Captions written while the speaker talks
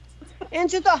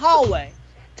into the hallway,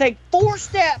 take 4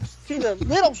 steps to the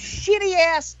little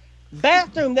shitty-ass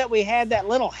bathroom that we had, that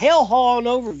little hellhole on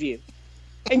overview.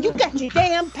 And you got your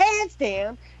damn pants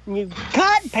down, and your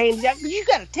cotton pants out, because you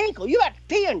got a tinkle. You have to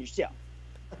pee on yourself.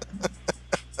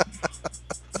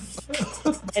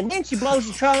 And then she blows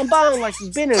the trombone like she's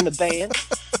been in the band.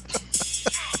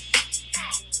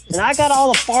 And I got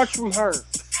all the farts from her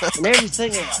and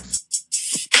everything else.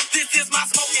 This is my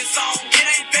smoking song. It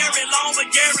ain't very long, but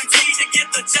guaranteed to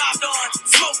get the job done.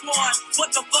 Smoke one.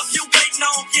 What the fuck you waiting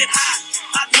on? Get hot.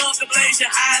 I'd love to blaze your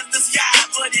high as the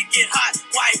sky, but it get hot.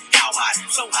 White, how hot?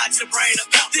 So hot your brain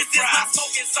about this is my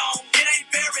smoking song. It ain't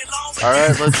very long. All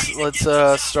right,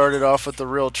 let's start it off with the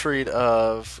real treat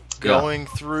of going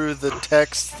through the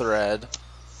text thread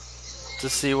to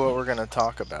see what we're gonna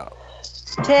talk about.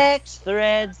 Text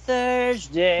thread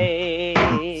Thursday.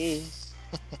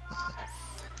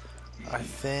 I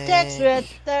think. Text thread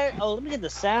Thursday. Oh, let me get the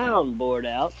soundboard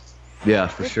out. Yeah,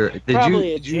 for sure.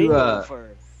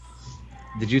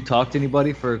 Did you talk to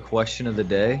anybody for a question of the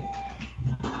day?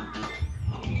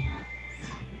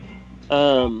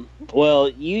 Well,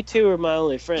 you two are my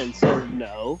only friends, so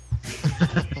no.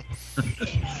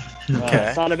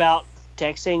 Okay. Thought about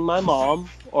texting my mom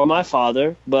or my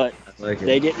father, but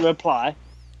they didn't reply.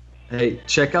 Hey,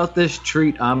 check out this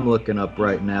treat I'm looking up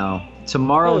right now.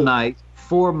 Tomorrow night,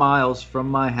 4 miles from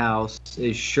my house,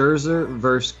 is Scherzer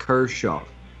versus Kershaw.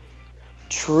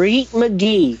 Treat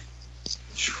McGee.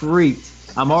 Treat.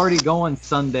 I'm already going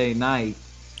Sunday night,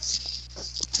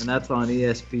 and that's on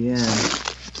ESPN.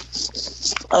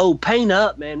 Oh, paint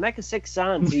up, man. Make a 6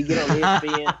 sign so you get on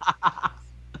ESPN.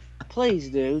 Please,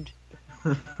 dude.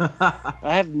 I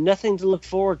have nothing to look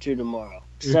forward to tomorrow,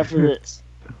 except for this.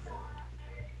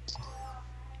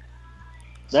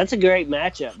 That's a great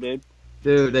matchup, dude.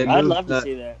 Dude, I'd love to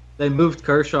see that. They moved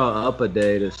Kershaw up a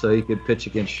day so he could pitch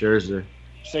against Scherzer.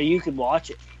 So you could watch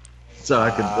it. So I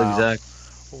could, exactly.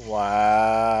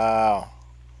 Wow.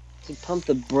 To pump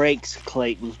the brakes,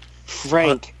 Clayton.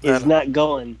 Frank is not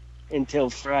going until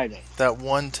Friday. That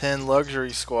 110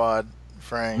 luxury squad,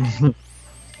 Frank.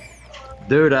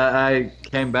 Dude, I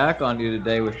came back on you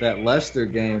today with that Leicester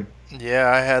game. Yeah,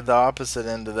 I had the opposite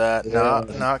end of that. Yeah.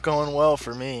 Not going well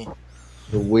for me.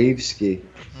 The Weavski.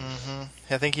 Mm-hmm.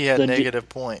 I think he had negative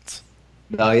points.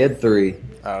 No, he had 3.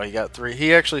 Oh, he got 3.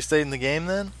 He actually stayed in the game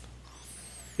then?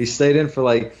 He stayed in for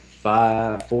like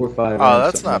 4 or 5 Oh,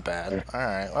 that's not bad. All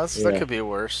right. Well, that could be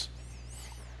worse.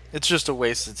 It's just a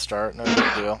wasted start. No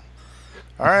big deal.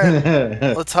 All right.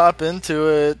 Let's hop into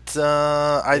it.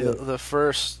 The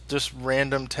first just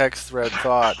random text thread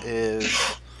thought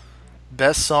is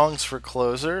best songs for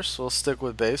closers. We'll stick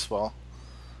with baseball.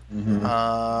 Mm-hmm.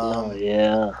 Oh,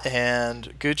 yeah.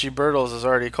 And Gucci Bertles has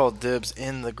already called dibs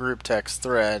in the group text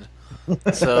thread.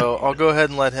 So I'll go ahead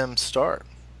and let him start.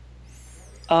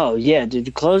 Oh, yeah, dude.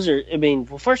 The closer, I mean,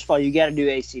 well, first of all, you got to do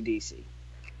AC/DC.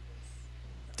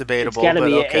 Debatable, it's got to but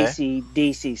be okay. an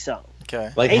AC/DC song.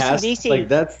 Okay. Like, AC/DC,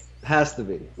 that has to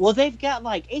be. Well, they've got,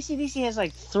 like, AC/DC has,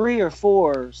 like, 3 or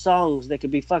 4 songs that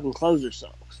could be fucking closer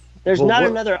songs. There's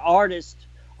another artist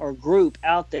or group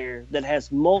out there that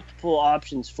has multiple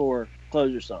options for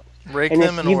closer songs. Rank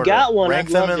them in order. You've got one. Rank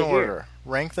them in order.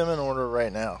 Rank them in order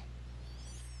right now.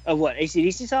 Of what?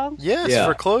 AC/DC songs? Yes,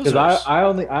 for closers. Because I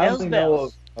only know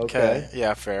of. Okay.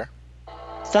 Yeah, fair.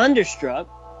 Thunderstruck.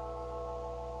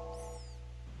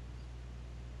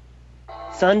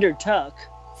 Thunder Tuck,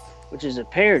 which is a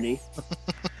parody.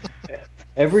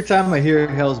 Every time I hear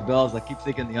Hell's Bells, I keep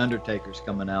thinking The Undertaker's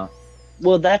coming out.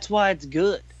 Well, that's why it's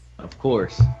good. Of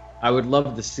course. I would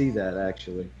love to see that,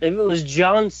 actually. If it was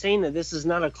John Cena, this is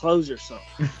not a closer song.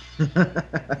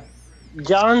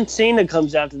 John Cena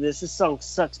comes out to this song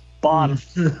sucks bottom.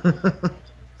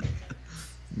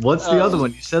 What's the other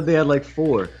one? You said they had like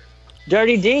 4.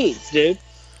 Dirty Deeds, dude.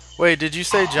 Wait, did you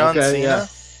say John Cena? Yeah.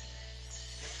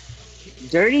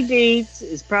 Dirty Deeds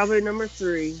is probably number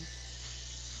 3.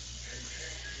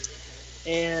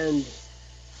 And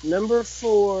number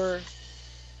 4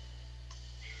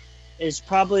 is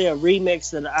probably a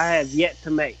remix that I have yet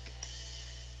to make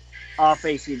off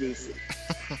AC/DC.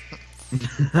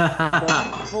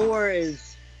 4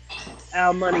 is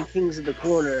Al Money Kings of the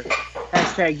Corner,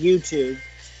 #YouTube.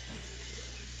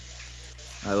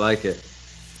 I like it.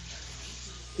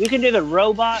 You can do the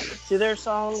robot to their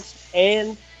songs,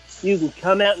 and you can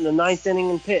come out in the 9th inning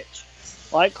and pitch.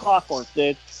 Like clockwork,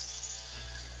 dude.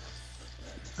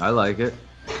 I like it.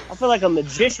 I feel like a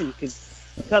magician could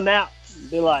come out and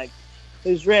be like,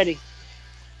 who's ready?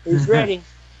 Who's ready?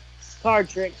 Card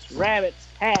tricks, rabbits,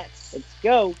 hats, let's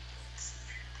go.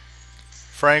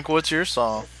 Frank, what's your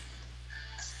song?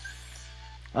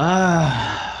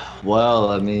 Well,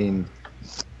 I mean,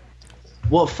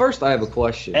 first I have a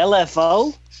question.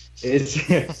 LFO?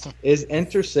 Is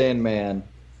Enter Sandman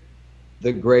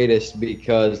the greatest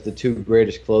because the two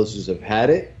greatest closers have had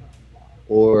it?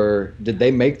 Or did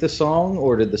they make the song,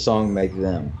 or did the song make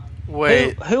them?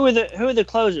 Wait. Who are the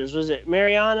closers? Was it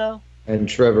Mariano? And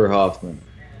Trevor Hoffman.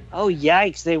 Oh,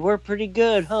 yikes. They were pretty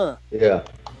good, huh? Yeah.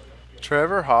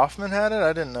 Trevor Hoffman had it?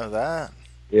 I didn't know that.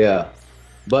 Yeah.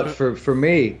 But for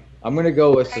me, I'm going to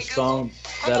go with the song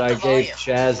that I gave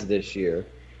Chaz this year,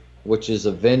 which is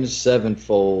Avenged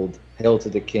Sevenfold, Hail to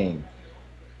the King.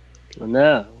 Well,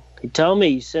 no. He told me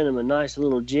you sent him a nice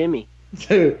little Jimmy.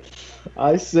 Dude,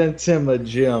 I sent him a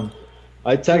Jim.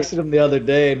 I texted him the other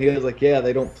day, and he was like, "Yeah,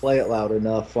 they don't play it loud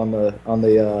enough on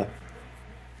the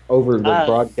over the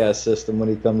broadcast system when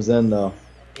he comes in, though."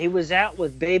 He was out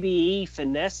with Baby E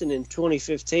finessing in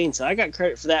 2015, so I got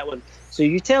credit for that one. So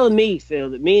you're telling me, Phil,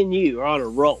 that me and you are on a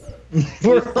roll.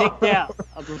 We've picked out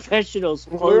a professional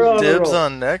closer. Dibs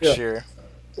on next year.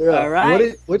 Yeah. All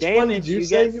right. Which one did you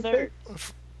say you third?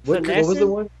 picked? What was the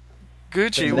one?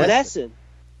 Gucci. Finessing.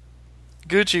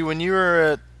 Gucci, when you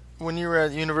were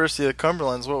at University of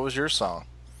Cumberland's, what was your song?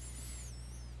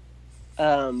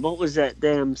 What was that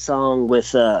damn song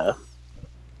with the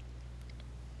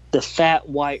fat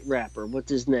white rapper? What's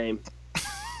his name?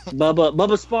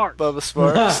 Bubba Sparks. Bubba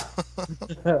Sparks.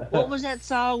 What was that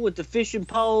song with the fishing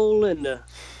pole and the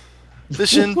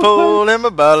Fishing pole and my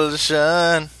bottle to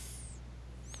shine.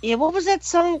 Yeah, what was that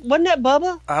song? Wasn't that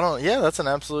Bubba? Yeah, that's an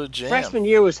absolute jam. Freshman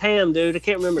year was ham, dude. I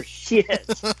can't remember shit.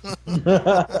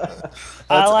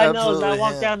 All I know is I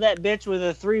walked out of that bitch with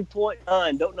a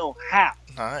 3.9. Don't know how.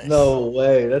 Nice. No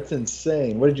way. That's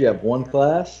insane. What did you have, one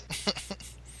class?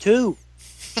 2.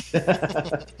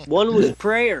 One was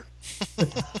prayer.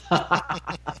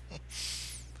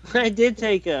 I did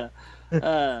take a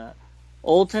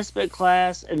Old Testament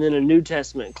class and then a New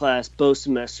Testament class both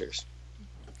semesters.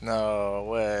 No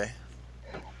way.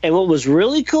 And what was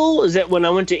really cool is that when I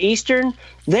went to Eastern,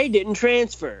 they didn't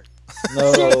transfer.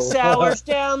 No. 6 hours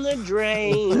down the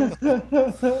drain.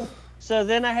 So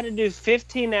then I had to do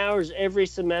 15 hours every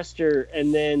semester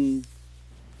and then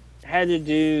had to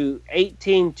do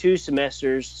 18 2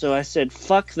 semesters. So I said,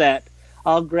 fuck that.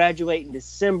 I'll graduate in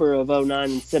December of 2009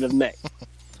 instead of May.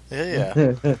 Yeah.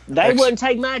 They wouldn't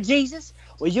take my Jesus.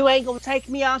 Well, you ain't going to take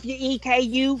me off your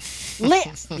EKU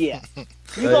list yet.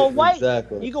 You going to wait.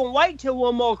 Exactly. You going to wait till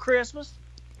one more Christmas.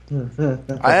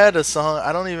 I had a song.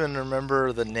 I don't even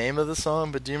remember the name of the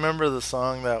song, but do you remember the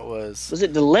song that was... Was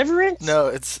it Deliverance?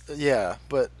 No, yeah,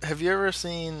 but have you ever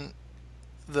seen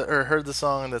or heard the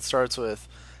song that starts with,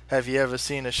 have you ever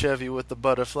seen a Chevy with the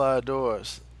butterfly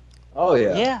doors? Oh,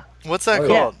 yeah. Yeah. What's that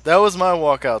called? Yeah. That was my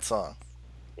walkout song.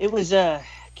 It was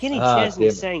Kenny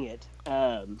Chesney sang it.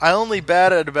 I only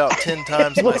batted about 10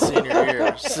 times my senior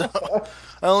year, so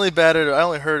I only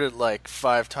heard it like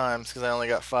 5 times because I only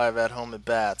got 5 at-home at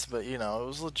bats, but, it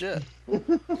was legit.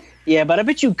 Yeah, but I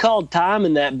bet you called time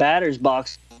in that batter's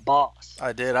box, boss.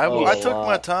 I did. I took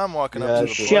my time walking up to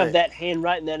the plate. Shove that hand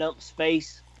right in that ump's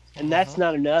face, and that's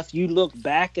not enough. You look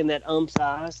back in that ump's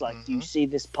eyes like, do you see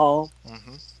this, Paul?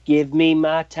 Give me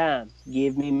my time.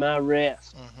 Give me my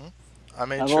rest.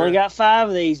 I've only got 5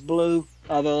 of these, Blue.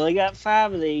 I've only got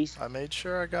 5 of these. I made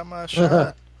sure I got my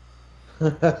shot.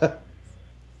 But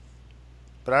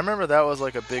I remember that was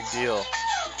like a big deal.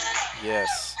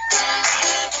 Yes.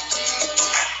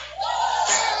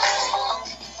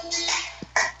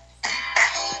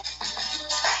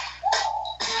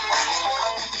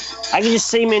 I can just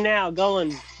see me now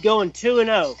going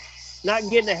 2-0, not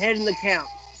getting ahead in the count,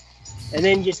 and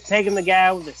then just taking the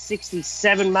guy with a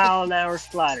 67-mile-an-hour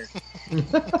slider.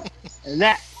 And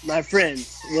that, my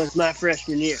friends, was my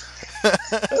freshman year.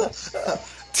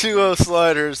 2-0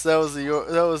 sliders. That was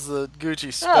the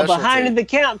Gucci specialty. Behind in the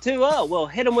count 2-0. Well,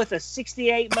 hit him with a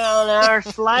 68-mile-an-hour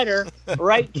slider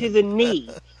right to the knee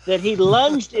that he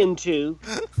lunged into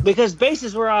because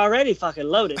bases were already fucking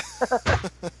loaded.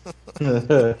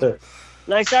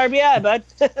 Nice RBI, bud.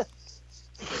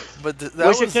 But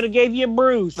Wish I could have gave you a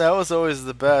bruise. That was always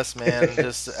the best, man.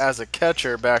 Just as a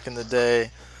catcher back in the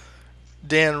day,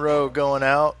 Dan Rowe going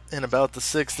out in about the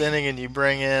 6th inning, and you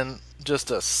bring in just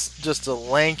a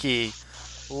lanky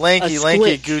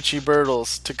Gucci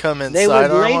Bertles to come in sidearm on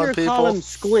people. They would later call him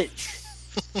Squinch.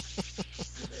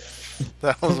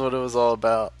 That was what it was all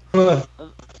about. That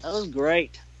was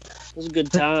great. It was a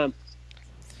good time.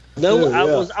 No, I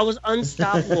was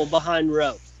unstoppable behind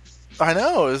Rowe. I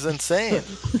know, it was insane.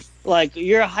 Like,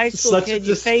 you're a high school kid,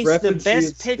 you face the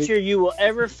best pitcher you will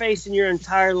ever face in your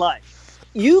entire life.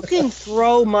 You can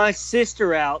throw my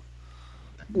sister out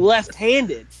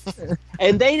left-handed,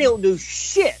 and they don't do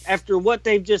shit after what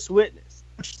they've just witnessed.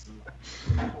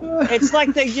 It's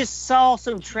like they just saw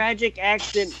some tragic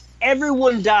accident.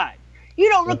 Everyone died. You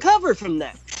don't recover from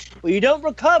that. Well, you don't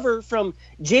recover from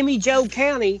Jimmy Joe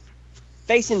County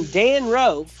facing Dan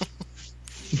Rowe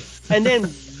and then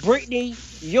Brittany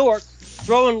York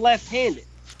throwing left-handed.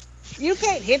 You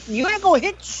can't hit. You ain't gonna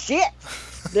hit shit,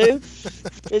 dude.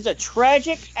 It's a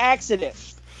tragic accident.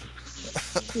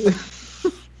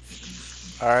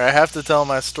 All right, I have to tell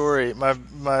my story.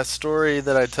 My story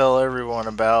that I tell everyone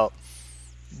about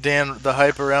the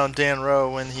hype around Dan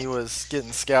Rowe when he was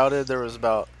getting scouted. There was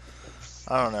about,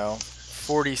 I don't know,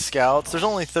 40 scouts. There's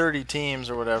only 30 teams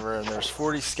or whatever, and there's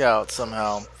 40 scouts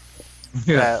somehow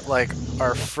at like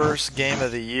our first game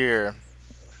of the year.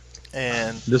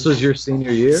 And this was your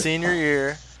senior year? Senior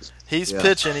year. He's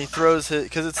pitching. He throws his,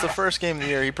 because it's the first game of the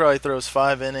year. He probably throws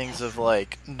 5 innings of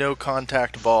like no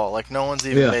contact ball. Like no one's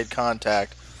even made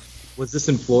contact. Was this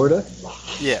in Florida?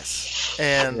 Yes.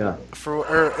 And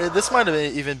this might have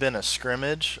even been a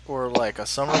scrimmage or like a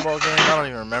summer ball game. I don't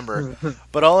even remember.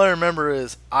 But all I remember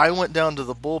is I went down to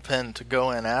the bullpen to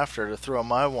go in after to throw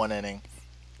my 1 inning.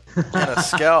 And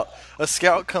a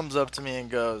scout comes up to me and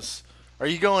goes, "Are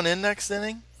you going in next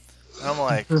inning?" And I'm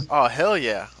like, "Oh, hell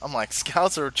yeah." I'm like,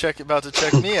 scouts are about to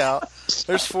check me out.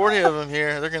 There's 40 of them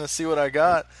here. They're going to see what I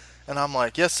got. And I'm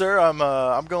like, "Yes, sir.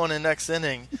 I'm going in next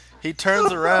inning." He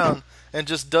turns around and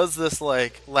just does this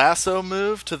like lasso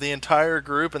move to the entire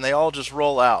group, and they all just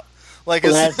roll out. Like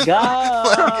let's go.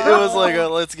 Like, it was like a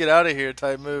 "let's get out of here"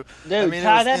 type move. Dude, I mean,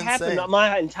 Ty, that insane. happened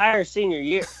my entire senior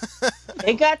year.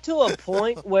 It got to a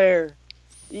point where,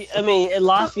 I mean, in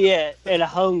Lafayette at a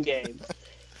home game,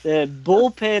 the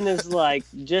bullpen is like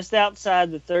just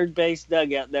outside the third base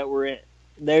dugout that we're in.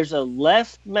 There's a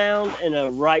left mound and a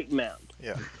right mound.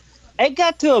 Yeah. It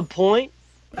got to a point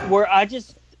where I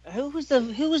just who was the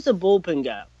bullpen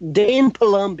guy? Dan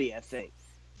Palumbi, I think.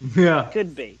 Yeah.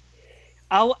 Could be.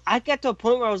 I got to a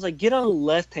point where I was like, get on the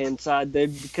left-hand side,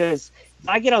 dude, because if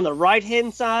I get on the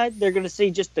right-hand side, they're going to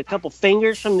see just a couple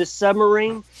fingers from this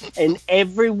submarine, and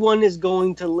everyone is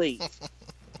going to leave.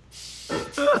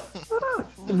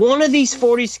 One of these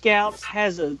 40 scouts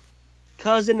has a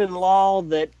cousin-in-law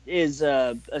that is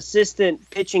assistant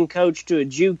pitching coach to a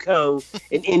JUCO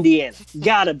in Indiana.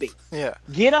 Gotta be. Yeah.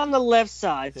 Get on the left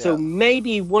side, so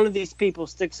maybe one of these people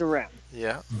sticks around.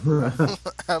 Yeah.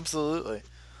 Absolutely.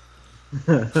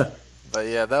 But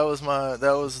yeah, that was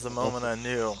the moment I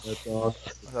knew. That's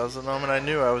awesome. That was the moment I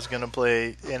knew I was going to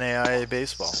play NAIA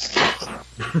baseball.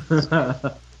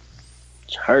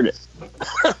 Heard it.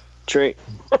 Trick.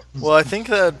 Well, I think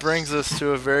that brings us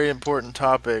to a very important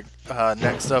topic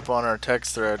next up on our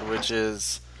text thread, which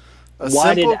is a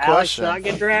Why simple did Alex question. not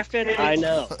get drafted? I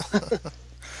know.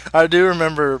 I do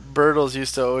remember Bertles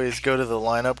used to always go to the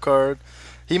lineup card.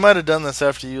 He might have done this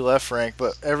after you left, Frank,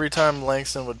 but every time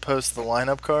Langston would post the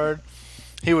lineup card,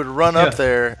 he would run up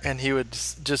there and he would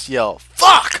just yell,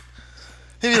 "Fuck!"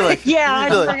 He'd be like, I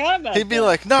forgot about He'd be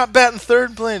like, "Not batting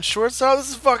third and playing shortstop. This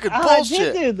is fucking bullshit." I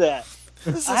did do that.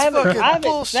 This is fucking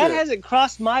bullshit. That hasn't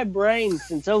crossed my brain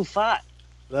since 2005.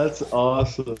 That's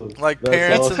awesome. Like That's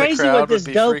parents It's in the crazy crowd what this would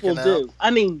be dope freaking will out. do.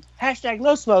 I mean, hashtag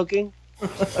no smoking.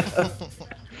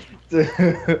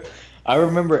 I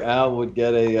remember Al would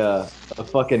get a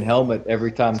fucking helmet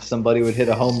every time somebody would hit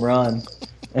a home run,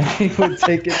 and he would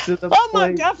take it to the Oh my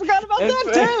plate. God, I forgot about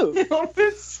that too.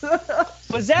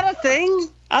 Was that a thing?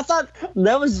 I thought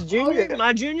that was junior.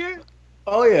 My junior.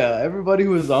 Oh yeah, everybody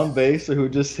who was on base or who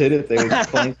just hit it, they would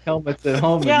clank helmets at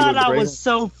home. God, and you would that bring was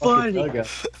so fucking funny.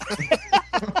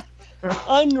 dugout.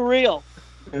 Unreal.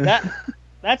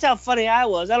 That's how funny I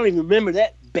was. I don't even remember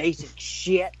that basic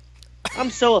shit.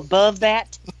 I'm so above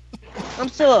that. I'm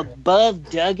so above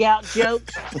dugout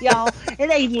jokes, y'all. It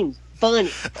ain't even funny.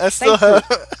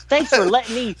 Thanks for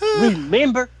letting me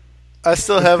remember. I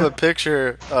still have a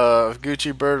picture of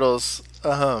Gucci Bertles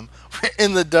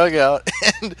in the dugout,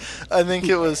 and I think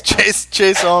it was Chase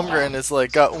Holmgren is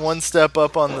like got one step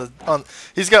up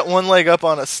he's got one leg up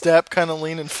on a step, kind of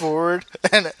leaning forward,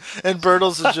 and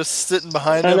Bertles is just sitting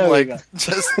behind him, like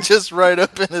just right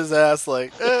up in his ass,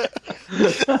 like.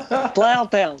 Plow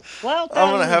down. I'm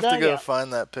gonna have to go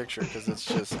find that picture because it's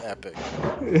just epic.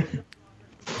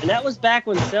 And that was back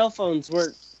when cell phones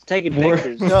weren't taking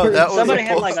pictures. No, that was somebody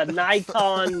had like a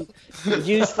Nikon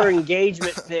used for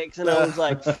engagement pics, and I was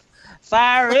like,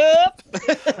 "Fire up!"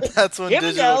 That's when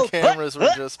digital cameras were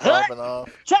just popping off.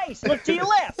 Chase, look to your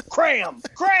left. Cram.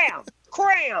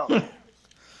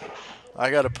 I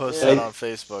gotta post that on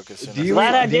Facebook as soon as.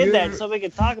 Glad I did that so we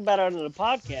could talk about it on the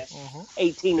podcast.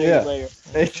 18 years later.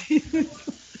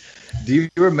 Do you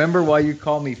remember why you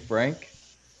call me Frank?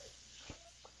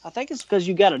 I think it's because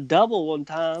you got a double one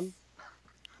time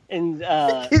in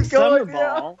Keep summer going,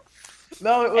 yeah. ball.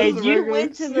 No, it was And the you regular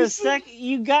went to the season.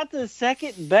 you got to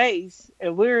second base,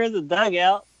 and we were in the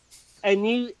dugout,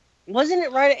 and wasn't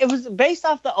it right? It was based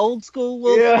off the old school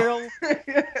Will Ferrell.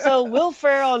 So Will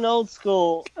Ferrell in old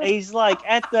school, he's like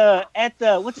at the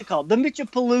what's it called? The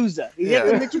Mitchapalooza. He's at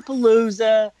the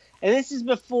Mitchapalooza, and this is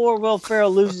before Will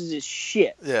Ferrell loses his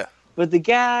shit. Yeah. But the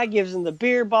guy gives him the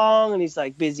beer bong, and he's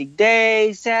like, busy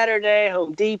day, Saturday,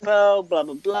 Home Depot, blah,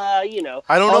 blah, blah, you know.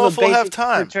 I don't all know the if we'll have basic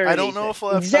time. I fraternity don't know things. if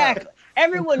we'll have Exactly. time.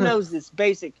 Everyone knows this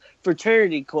basic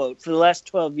fraternity quote for the last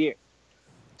 12 years.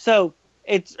 So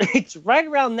it's right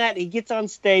around that he gets on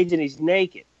stage and he's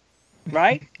naked,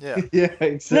 right? Yeah. Yeah,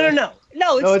 exactly.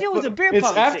 No, it still was a beer pong. It's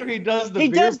after scene. he does the He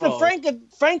beer does pong. the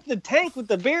Frank the Tank with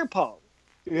the beer pong.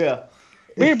 Yeah.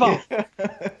 Beer pong.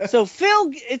 So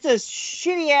Phil, it's a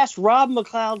shitty ass Rob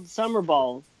McLeod summer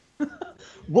ball.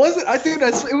 Was it? I think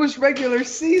it was regular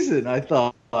season, I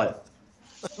thought.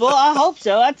 Well, I hope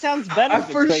so. That sounds better. I'm if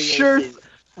it's for regular sure season.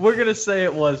 we're going to say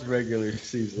it was regular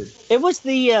season. It was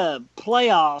the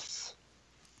playoffs.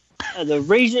 The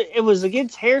region. It was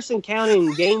against Harrison County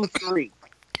in Game 3.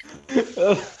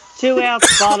 2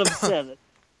 outs, bottom 7.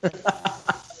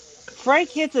 Frank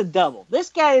hits a double. This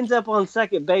guy ends up on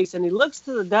second base, and he looks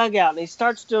to the dugout, and he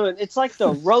starts doing. It's like the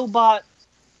robot.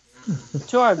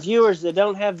 To our viewers that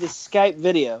don't have this Skype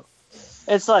video,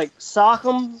 it's like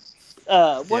Sock'em.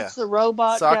 What's the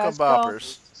robot guy's Sock'em called?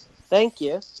 boppers. Thank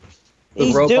you. The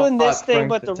He's robot doing this thing, Frank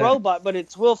but the the Tank. robot, but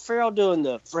it's Will Ferrell doing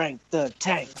the Frank the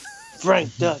Tank,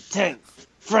 Frank the Tank,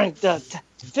 Frank the Tank.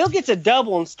 Phil gets a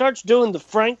double and starts doing the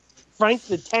Frank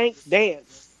the Tank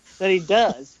dance that he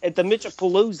does at the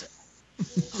Mitchapalooza.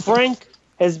 Frank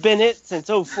has been it since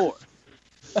 04.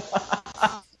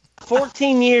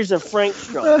 14 years of Frank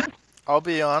strong. I'll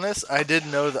be honest, I didn't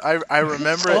know that. I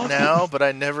remember it now, but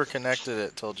I never connected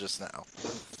it till just now.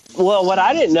 Well, what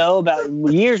I didn't know about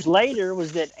years later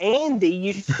was that Andy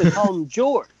used to call him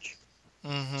George.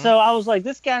 Mm-hmm. So I was like,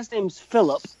 this guy's name's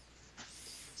Philip.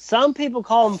 Some people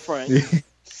call him Frank.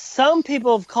 Some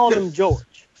people have called him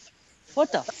George.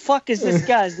 What the fuck is this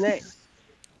guy's name?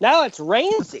 Now it's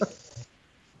Ramsey.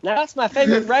 Now it's my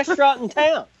favorite restaurant in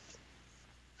town.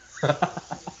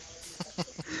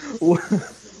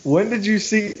 When did you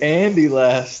see Andy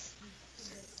last?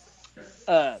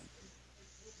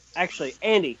 Actually,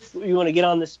 Andy, you want to get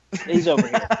on this? He's over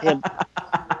here. Him.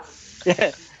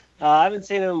 I haven't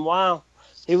seen him in a while.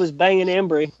 He was banging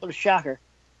Embry. What a shocker.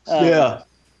 Yeah,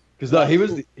 because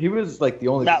he was like the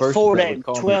only About person 4 that days, would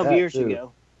call me 12 that, years too.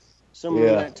 ago. Somewhere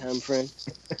in that time frame.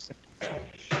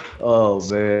 Oh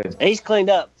man, He's cleaned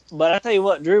up. But I tell you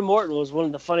what, Drew Morton was one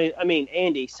of the funniest. I mean,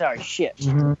 Andy. Sorry, shit.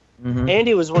 Mm-hmm.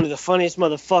 Andy was one of the funniest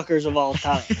motherfuckers of all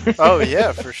time. Oh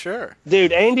yeah, for sure.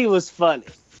 Dude, Andy was funny.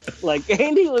 Like,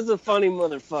 Andy was a funny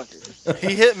motherfucker.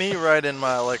 He hit me right in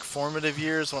my formative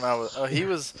years when I was. He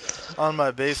was on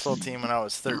my baseball team when I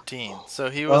was 13.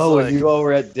 So he was when you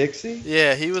over at Dixie?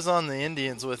 Yeah, he was on the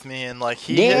Indians with me, and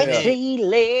he hit me.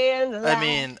 Dixieland. I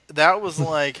mean, that was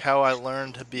how I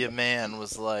learned to be a man.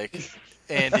 Was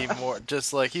Andy Moore,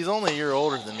 just he's only a year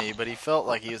older than me, but he felt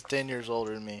like he was 10 years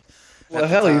older than me. Well,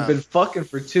 hell, you've been fucking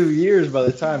for 2 years by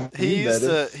the time He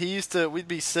used to. We'd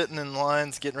be sitting in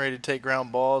lines getting ready to take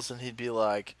ground balls, and he'd be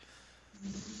like,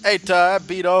 "Hey Ty, I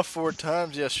beat off 4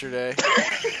 times yesterday."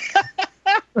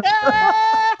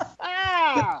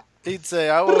 He'd say,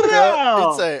 "I woke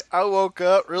up." He'd say, "I woke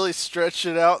up, really stretched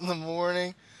it out in the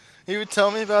morning." He would tell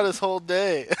me about his whole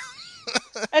day.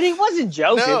 And he wasn't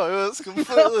joking. No, it was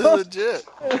completely legit.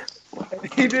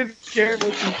 He didn't care what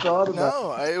you thought about.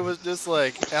 No, it was just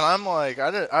and I'm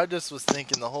I just was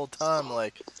thinking the whole time,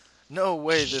 no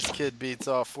way this kid beats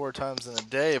off 4 times in a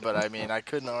day. But I mean, I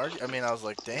couldn't argue. I mean, I was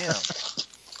like, damn.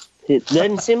 It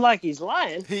doesn't seem like he's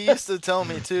lying. He used to tell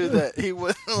me too that he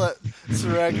wouldn't let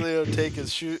Seraglio take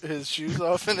his shoes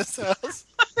off in his house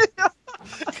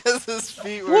because his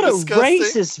feet were disgusting. What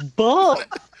a racist bum.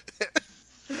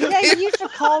 Yeah, you used to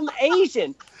call him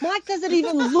Asian. Mike doesn't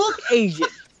even look Asian.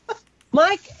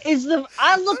 Mike is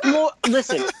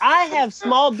listen, I have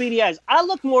small beady eyes. I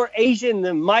look more Asian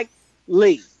than Mike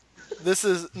Lee.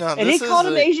 And he called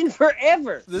him Asian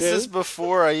forever. This is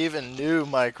before I even knew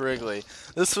Mike Wrigley.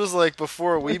 This was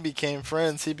before we became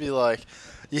friends. He'd be like,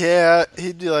 yeah,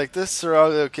 he'd be like, this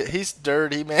Seraglio kid, he's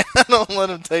dirty, man. I don't let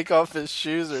him take off his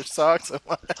shoes or socks at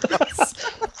my house.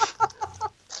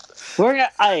 We're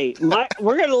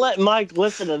gonna let Mike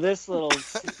listen to this little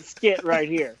skit right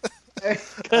here.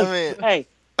 Hey,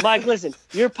 Mike, listen,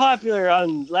 you're popular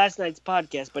on last night's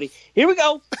podcast, buddy. Here we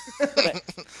go.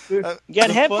 You got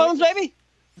headphones, baby?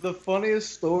 The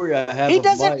funniest story I have. He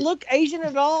doesn't look Asian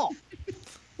at all.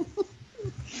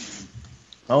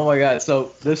 Oh my God!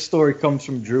 So this story comes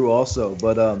from Drew also,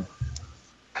 but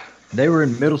they were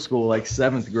in middle school, like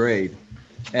 7th grade,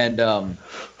 and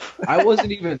I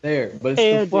wasn't even there. But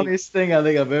it's the funniest thing I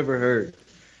think I've ever heard.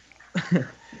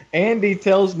 Andy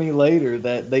tells me later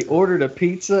that they ordered a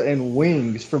pizza and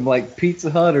wings from like Pizza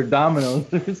Hut or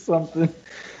Domino's or something.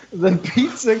 The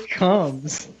pizza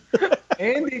comes.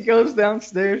 Andy goes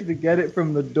downstairs to get it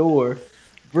from the door,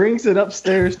 brings it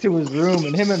upstairs to his room,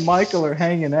 and him and Michael are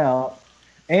hanging out.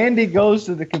 Andy goes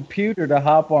to the computer to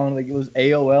hop on, like it was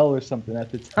AOL or something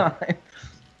at the time.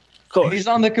 He's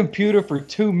on the computer for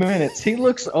 2 minutes. He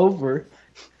looks over.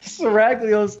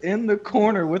 Saraglio's in the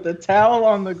corner with a towel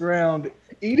on the ground,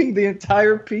 eating the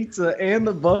entire pizza and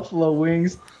the buffalo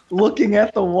wings, looking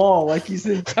at the wall like he's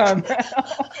in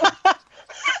timeout.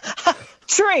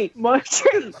 Treat!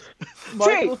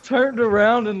 Michael turned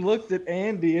around and looked at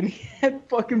Andy, and he had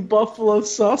fucking buffalo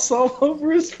sauce all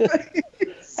over his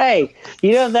face. Hey,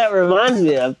 you know what that reminds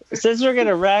me of? Since we're going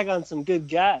to rag on some good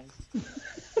guys.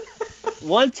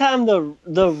 One time the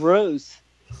Roos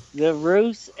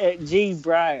at G.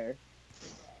 Breyer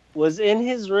was in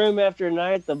his room after a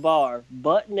night at the bar,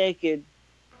 butt naked,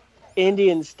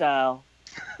 Indian style.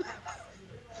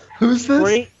 Who's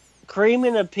this?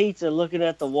 Creaming a pizza, looking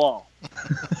at the wall.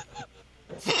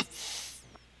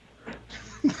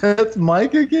 That's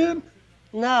Mike again?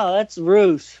 No, that's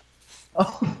Roos.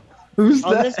 Oh, who's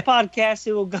On that? this podcast,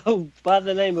 he will go by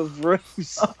the name of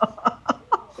Roos.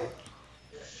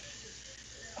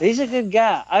 He's a good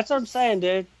guy. That's what I'm saying,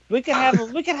 dude. We could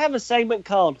have a segment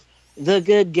called The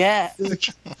Good Guy,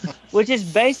 which is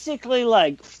basically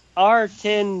like our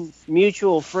 10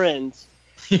 mutual friends.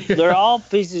 Yeah. They're all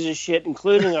pieces of shit,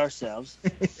 including ourselves.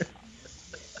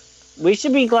 We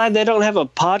should be glad they don't have a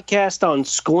podcast on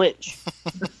Squinch.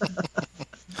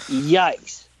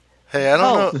 Yikes. Hey, I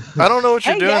don't know what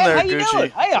you're doing Dad, there, how you Gucci.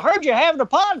 doing? Hey, I heard you're having a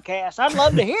podcast. I'd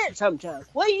love to hear it sometime.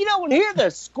 Well, you don't want to hear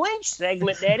the Squinch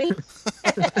segment, Daddy.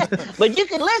 But you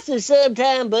can listen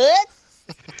sometime, bud.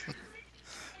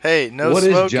 Hey, no what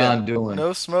smoking. What is John doing?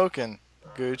 No smoking,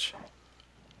 Gooch.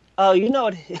 Oh, you know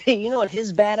what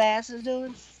his badass is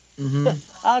doing?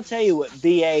 Mm-hmm. I'll tell you what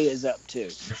BA is up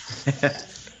to.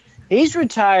 He's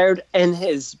retired and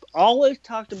has always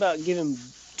talked about giving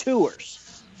tours.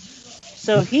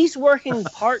 So he's working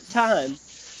part-time,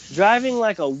 driving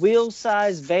like a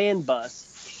wheel-sized van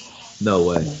bus. No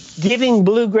way. Giving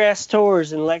bluegrass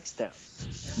tours in Lexington.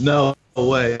 No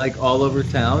way. Like all over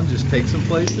town, just take some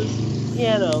places?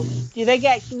 Yeah, no. Yeah, they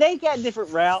got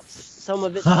different routes. Some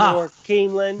of it's more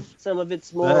Keeneland. Some of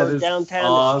it's more downtown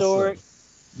awesome. historic.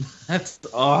 That's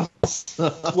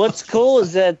awesome. What's cool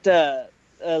is that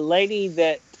a lady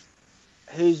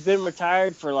who's been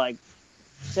retired for like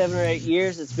 7 or 8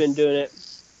 years that's been doing it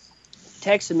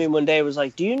texted me one day, was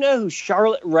like, do you know who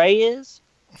Charlotte Ray is?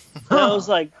 And I was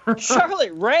like,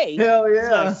 Charlotte Ray? Hell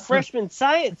yeah. Like freshman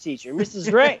science teacher,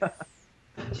 Mrs. Ray.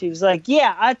 She was like,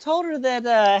 yeah, I told her that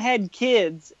I had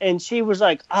kids, and she was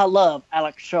like, I love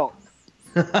Alex Short.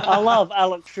 I love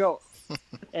Alex Short.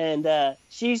 And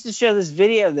she used to show this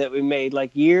video that we made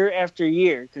like year after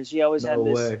year, because she always had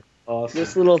this, awesome.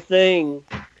 this little thing.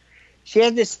 She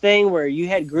had this thing where you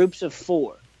had groups of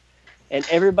 4, and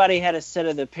everybody had a set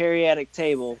of the periodic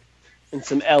table and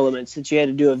some elements that you had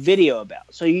to do a video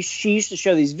about. So she used to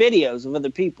show these videos of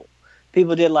other people.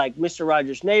 People did like Mr.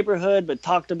 Rogers' Neighborhood, but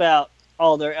talked about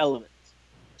all their elements.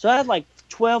 So I had like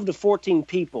 12 to 14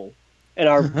 people in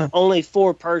our only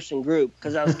 4-person group,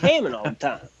 because I was camming all the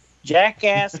time.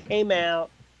 Jackass came out.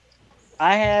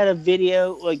 I had a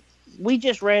video, like, we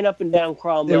just ran up and down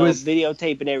Cromwell,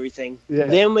 videotaping everything. Yeah.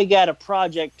 Then we got a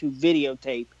project to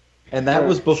videotape. And that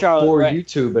was before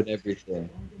YouTube and everything.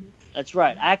 That's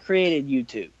right. I created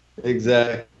YouTube.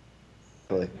 Exactly.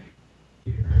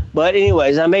 But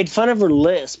anyways, I made fun of her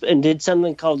lisp and did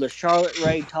something called the Charlotte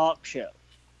Ray Talk Show.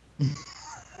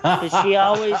 Because she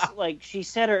always, like, she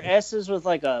said her S's with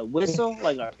like a whistle,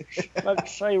 like a,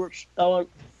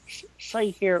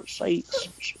 say here, say.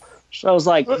 So I was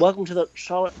like, welcome to the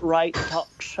Charlotte Ray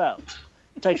Talk Show.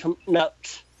 Take some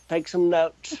notes. Take some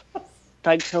notes.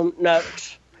 Take some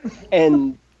notes.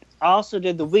 And I also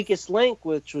did The Weakest Link,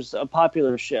 which was a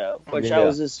popular show, which I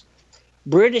was this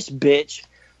British bitch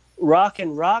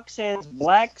rocking Roxanne's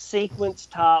black sequence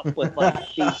top with like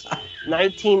these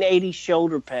 1980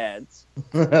 shoulder pads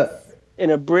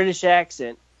in a British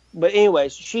accent. But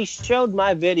anyways, she showed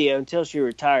my video until she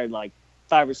retired like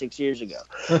 5 or 6 years ago.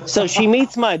 So she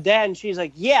meets my dad, and she's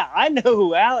like, yeah, I know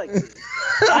who Alex is.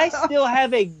 I still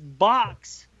have a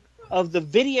box of the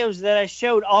videos that I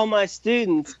showed all my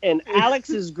students, and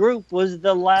Alex's group was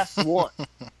the last one.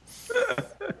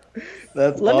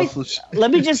 That's awesome.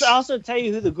 Let me just also tell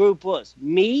you who the group was.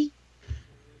 Me,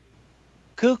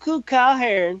 Cuckoo Kyle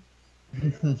Heron,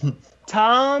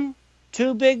 Tom,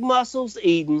 Two Big Muscles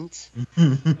Edens,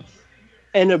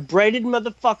 and a braided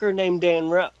motherfucker named Dan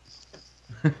Rowe.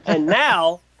 And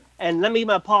now, and let me get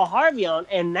my Paul Harvey on,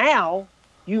 and now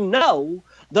you know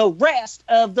the rest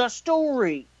of the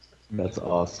story. That's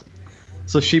awesome.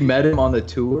 So she met him on the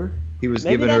tour? He was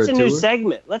Maybe giving her a that's tour? a new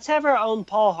segment. Let's have our own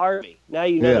Paul Harvey. Now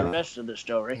you know the rest of the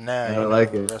story. Nah, I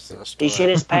like it. The rest of the story. He shit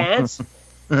his pants,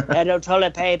 had no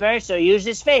toilet paper, so used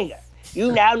his finger.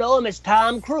 You now know him as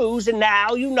Tom Cruise, and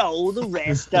now you know the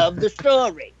rest of the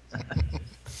story.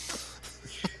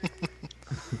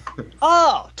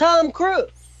 Oh, Tom Cruise.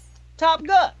 Top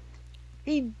Gun.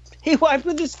 He wiped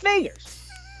with his fingers.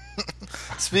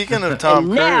 Speaking of Tom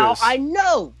Cruise. Now I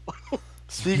know.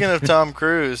 Speaking of Tom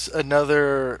Cruise,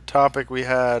 another topic we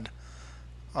had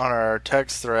on our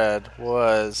text thread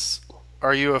was,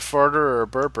 are you a farter or a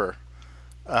burper?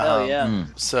 Oh, yeah.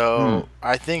 So,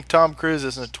 I think Tom Cruise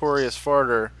is a notorious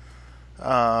farter.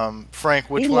 Frank,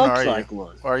 which one are you? Like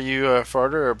one. Are you a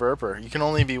farter or a burper? You can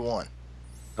only be one.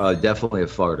 Definitely a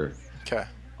farter. Okay.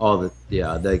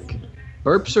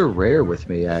 Burps are rare with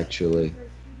me, actually.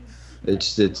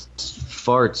 It's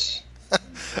farts.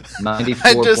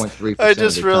 94.3%. I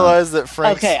just realized that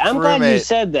Frank's Okay, I'm roommate, glad you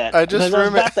said that. I just was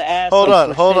about to ask, hold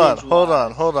like,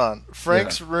 on.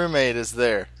 Frank's roommate is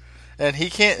there, and he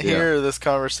can't hear this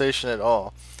conversation at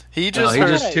all. He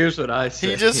just hears what I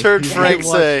say. He just heard Frank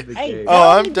say, Hey,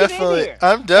 I'm definitely a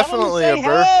farter.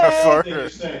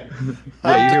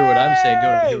 Yeah, you hear what I'm saying,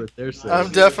 don't hear what they're saying.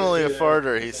 I'm definitely a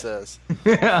farter, he says.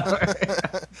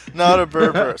 Not a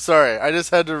burper. Sorry, I just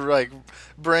had to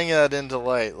bring that into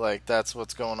light. Like, that's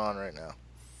what's going on right now.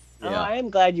 Yeah. I am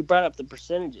glad you brought up the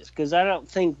percentages, because I don't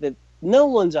think that no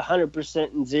one's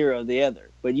 100% and zero the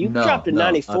other. But you dropped a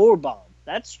 94 bomb.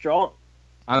 That's strong.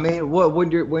 I mean,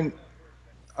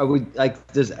 are we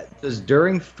does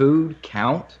during food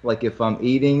count? Like, if I'm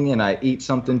eating and I eat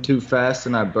something too fast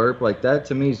and I burp, like that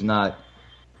to me is not.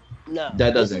 No,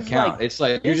 that doesn't count. It's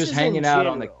like you're just hanging out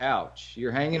on the couch.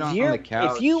 You're hanging on the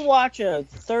couch. If you watch a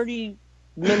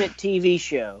 30-minute TV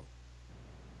show,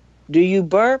 do you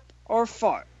burp or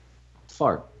fart?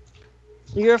 Fart.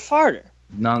 You're a farter.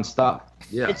 Nonstop.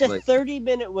 Yeah. It's a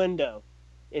 30-minute window.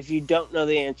 If you don't know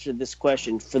the answer to this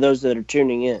question, for those that are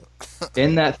tuning in.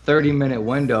 In that 30-minute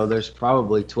window, there's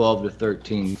probably 12 to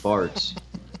 13 farts.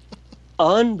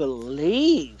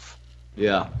 Unbelievable.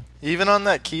 Yeah. Even on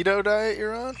that keto diet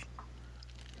you're on?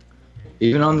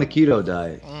 Even on the keto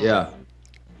diet, yeah.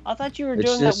 I thought you were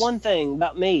doing that one thing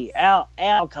about me,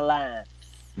 alkaline.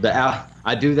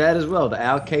 I do that as well, the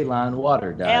alkaline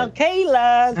water diet.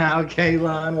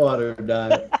 Alkaline water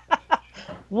diet.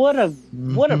 What a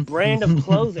brand of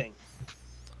clothing.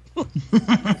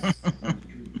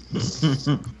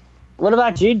 What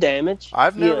about you, Damage?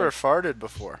 I've never farted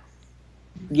before.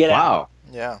 Get out.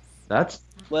 Yeah.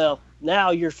 Well, now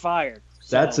you're fired.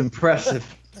 So. That's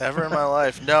impressive. Ever in my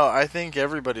life. No, I think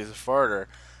everybody's a farter.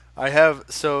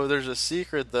 So there's a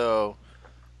secret though.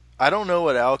 I don't know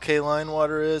what alkaline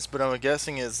water is, but I'm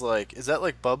guessing is that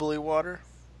like bubbly water?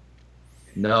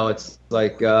 No, it's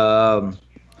like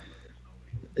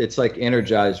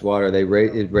energized water.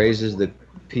 It raises the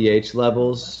pH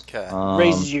levels. Okay.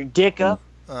 Raises your dick up.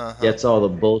 Gets all the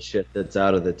bullshit that's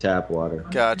out of the tap water.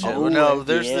 Gotcha. Oh, no,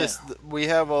 there's this. We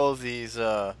have all of these,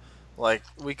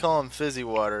 we call them fizzy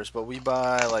waters, but we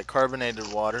buy like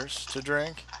carbonated waters to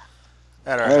drink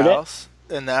at our house,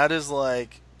 and that is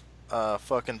like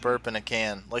fucking burp in a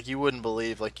can. Like you wouldn't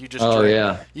believe. Like you just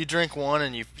you drink one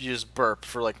and you just burp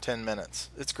for like 10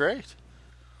 minutes. It's great.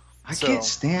 I can't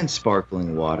stand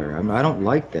sparkling water. I don't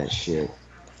like that shit.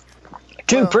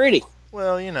 Too pretty.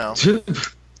 Well, you know.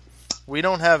 We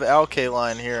don't have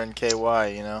alkaline here in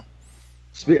KY, you know.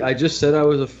 I just said I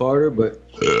was a farter, but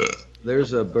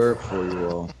there's a burp for you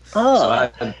all. Oh.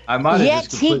 So I might have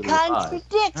just completely he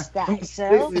contradicts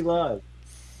thyself. Completely lied.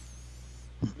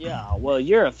 Yeah, well,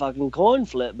 you're a fucking coin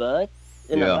flip, bud.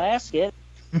 In a basket.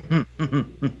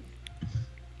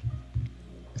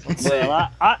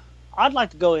 Well, I'd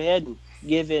like to go ahead and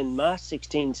give in my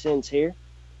 16 cents here.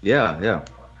 Yeah.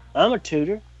 I'm a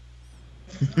tutor.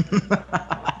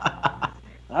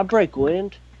 I break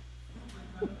wind.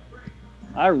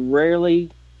 I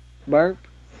rarely burp.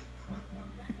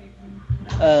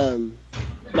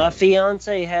 My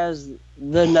fiance has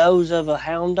the nose of a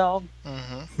hound dog.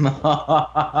 Mm-hmm.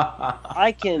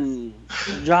 I can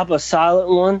drop a silent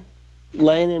one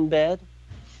laying in bed.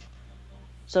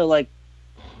 So, like,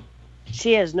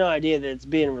 she has no idea that it's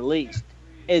being released.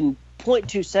 In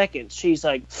 0.2 seconds, she's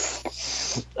like,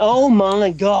 oh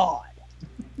my God.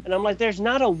 And I'm like, there's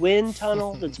not a wind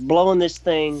tunnel that's blowing this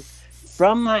thing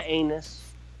from my anus,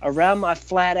 around my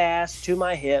flat ass to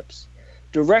my hips,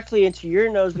 directly into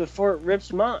your nose before it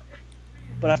rips mine.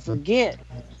 But I forget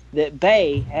that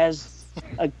Bae has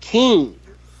a keen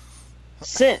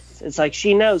sense. It's like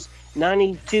she knows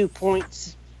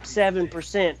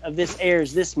 92.7% of this air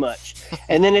is this much.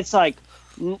 And then it's like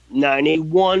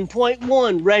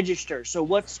 91.1 register. So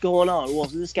what's going on? Well,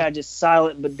 this guy just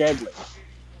silent but deadly.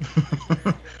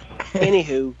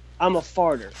 Anywho, I'm a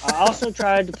farter. I also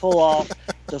tried to pull off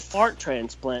the fart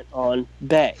transplant on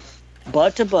Bae.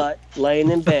 Butt to butt, laying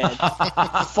in bed,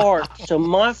 fart. So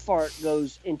my fart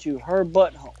goes into her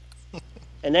butthole.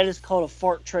 And that is called a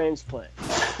fart transplant.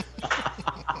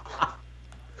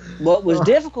 What was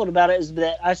difficult about it is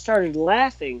that I started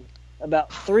laughing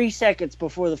about 3 seconds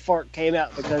before the fart came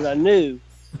out because I knew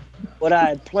what I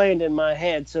had planned in my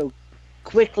head so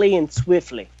quickly and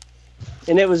swiftly.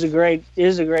 And it was a great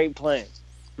plan.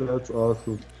 That's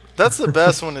awesome. That's the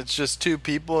best when it's just two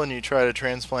people and you try to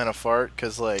transplant a fart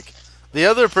because, like, the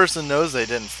other person knows they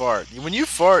didn't fart. When you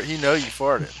fart, you know you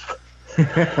farted.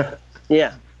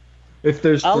 Yeah. If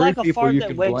there's I three like a people, fart you that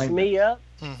can wakes blame me it. up.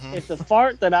 Mm-hmm. If the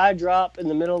fart that I drop in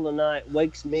the middle of the night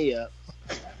wakes me up,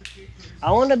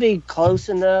 I want to be close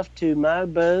enough to my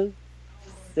boo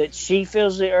that she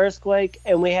feels the earthquake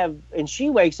and she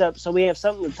wakes up so we have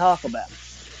something to talk about.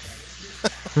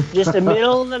 Just the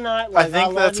middle of the night, like, I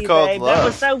think love that's you, called babe. love. That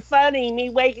was so funny, me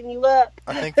waking you up.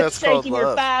 I think that's called shaking your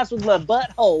love. thighs with my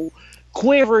butthole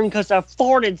quivering because I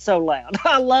farted so loud.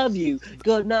 I love you.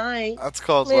 Good night. That's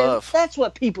called Man, love. that's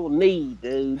what people need,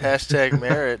 dude. Hashtag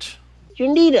marriage.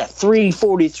 You need a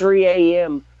 3:43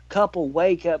 a.m. couple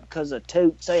wake up because a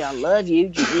toot say I love you.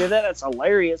 Did you hear that? That's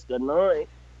hilarious. Good night.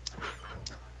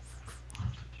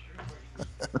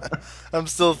 I'm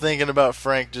still thinking about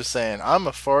Frank just saying, I'm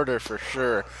a farter for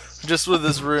sure. Just with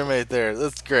his roommate there.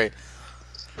 That's great.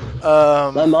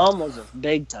 My mom was a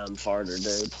big time farter,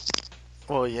 dude.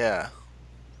 Well, yeah.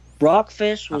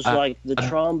 Rockfish was like the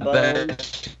trombone. I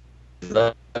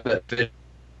bet fish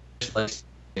like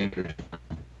stinkers.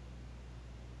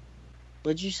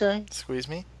 What'd you say? Squeeze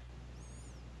me?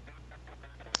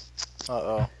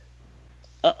 Uh-oh.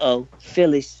 Uh-oh.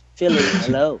 Philly,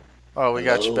 hello. Oh, we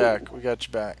got you back. We got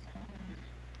you back.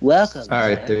 Welcome. All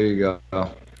right, man. there you go.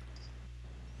 All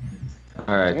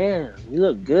right. Damn, you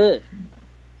look good.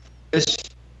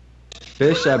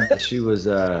 Fish, I bet she was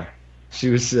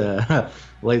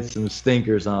laid some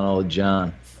stinkers on old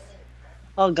John.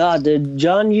 Oh, God, dude.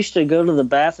 John used to go to the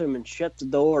bathroom and shut the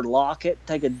door, lock it,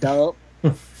 take a dump.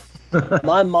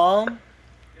 My mom,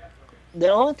 the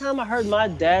only time I heard my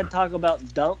dad talk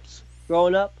about dumps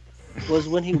growing up was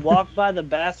when he walked by the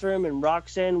bathroom and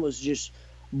Roxanne was just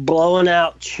blowing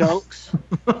out chunks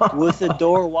with the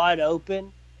door wide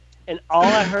open. And all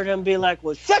I heard him be like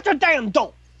was, shut the damn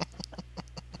door!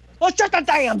 Oh, shut the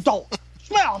damn door!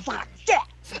 Smells like shit!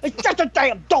 Shut the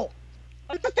damn door!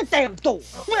 Shut the damn door!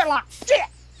 Smells like shit!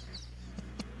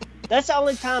 That's the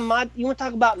only time you want to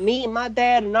talk about me and my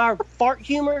dad and our fart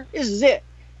humor? This is it.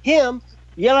 Him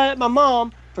yelling at my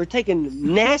mom for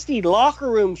taking nasty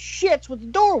locker room shits with the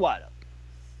door wide open.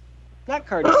 Not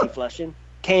courtesy flushing.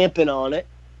 Camping on it.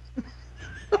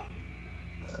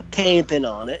 Camping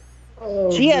on it. Oh,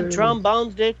 She had man.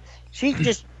 trombones, dude. She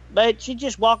just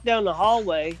walked down the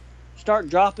hallway, start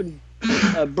dropping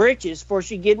britches before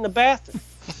she get in the bathroom.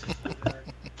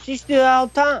 She still all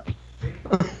the time.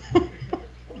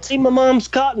 See my mom's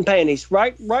cotton panties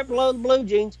right below the blue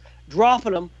jeans,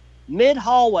 dropping them mid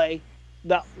hallway,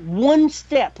 about one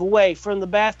step away from the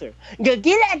bathroom. Go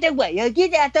get out the way.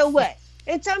 Get out the way.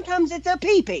 And sometimes it's a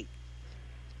pee-pee.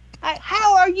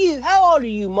 How are you? How old are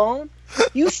you, Mom?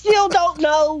 You still don't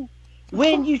know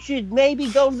when you should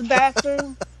maybe go to the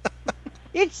bathroom?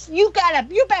 You about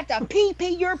to pee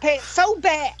your pants so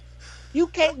bad you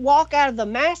can't walk out of the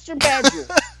master bedroom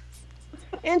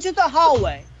into the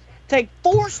hallway, take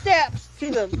 4 steps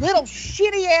to the little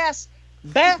shitty ass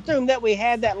bathroom that we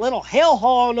had, that little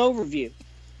hellhole on overview,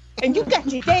 and you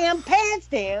got your damn pants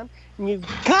down and your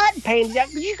cotton panties out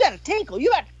because you got a tinkle.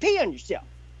 You have to pee on yourself.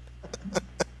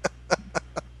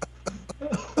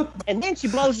 And then she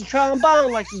blows the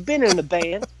trombone like she's been in a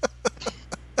band.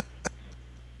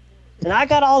 And I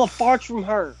got all the farts from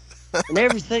her and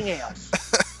everything else.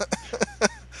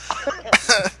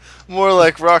 More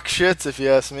like rock shits, if you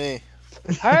ask me.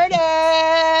 Heard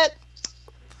it!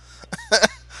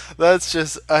 That's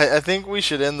just. I think we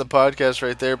should end the podcast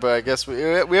right there. But I guess we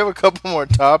have a couple more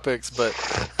topics. But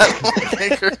I don't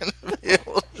think we're gonna be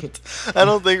able. I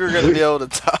don't think we're gonna be able to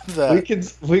top that.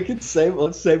 We can save.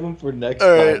 Let's save them for next All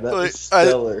right, time. That was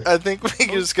stellar. I think we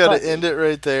just gotta end it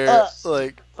right there.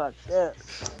 Fuck that.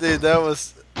 Dude,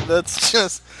 that's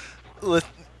just.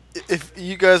 If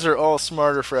you guys are all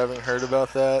smarter for having heard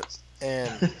about that,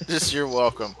 and just you're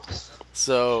welcome.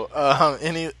 So,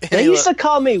 they used to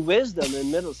call me Wisdom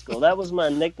in middle school. That was my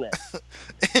nickname.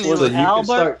 Was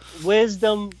Albert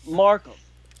Wisdom Markham.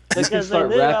 Because they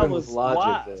knew I was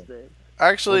wise.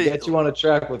 Actually, we'll get you on a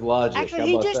track with Logic. Actually,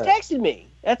 he just texted me.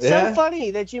 That's so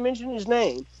funny that you mentioned his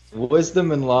name.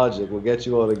 Wisdom and Logic. We'll get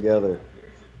you all together.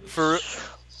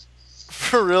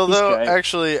 For real though,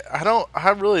 actually, I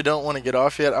really don't want to get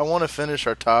off yet. I want to finish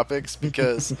our topics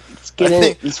because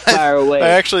it's fire away. I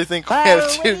actually think we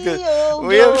have two good.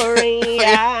 We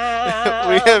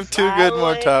have two good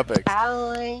more topics.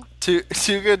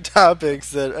 Two good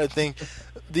topics that I think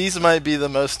these might be the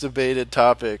most debated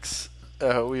topics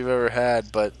we've ever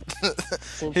had. But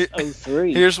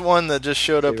here's one that just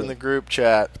showed up in the group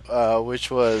chat, which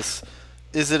was.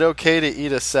 Is it okay to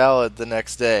eat a salad the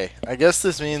next day? I guess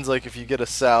this means like if you get a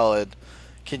salad,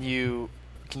 can you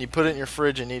put it in your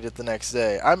fridge and eat it the next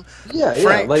day?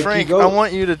 Frank, I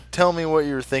want you to tell me what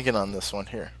you were thinking on this one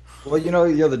here. Well,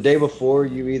 the day before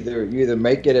you either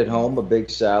make it at home, a big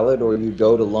salad, or you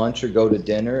go to lunch or go to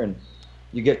dinner and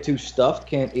you get too stuffed,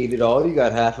 can't eat it all, you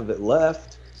got half of it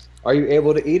left. Are you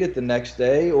able to eat it the next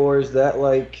day, or is that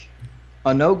like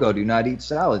a no-go? Do not eat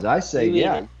salads. I say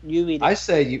you eat it. I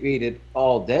say you eat it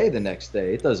all day the next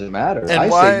day. It doesn't matter.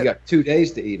 And say you got 2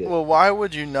 days to eat it. Well, why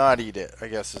would you not eat it, I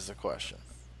guess is the question.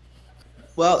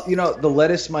 Well, the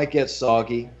lettuce might get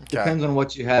soggy. Okay. Depends on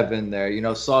what you have in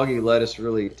there. Soggy lettuce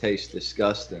really tastes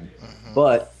disgusting. Mm-hmm.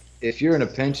 But if you're in a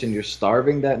pinch and you're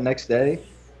starving that next day,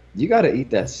 you got to eat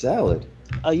that salad.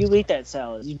 Oh, you eat that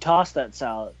salad. You toss that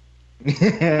salad.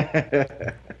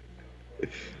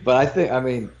 But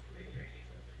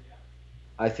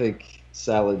I think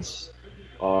salads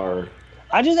are...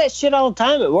 I do that shit all the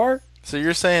time at work. So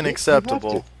you're saying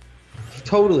acceptable.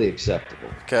 Totally acceptable.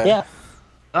 Okay. Yeah.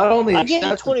 Not only I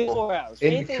acceptable, get 24 hours.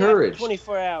 Anything encouraged.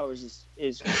 24 hours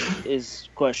is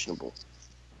questionable.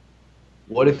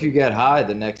 What if you get high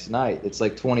the next night? It's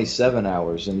like 27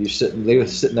 hours, and they were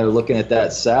sitting there looking at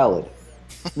that salad.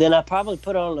 Then I probably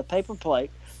put it on a paper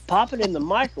plate, pop it in the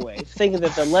microwave, thinking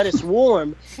that the lettuce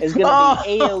warm is going to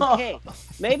be A-okay.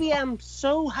 Maybe I'm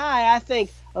so high, I think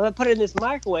I'm going to put it in this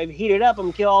microwave, heat it up,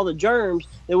 and kill all the germs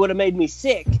that would have made me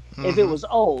sick if it was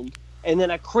old. And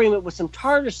then I cream it with some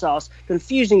tartar sauce,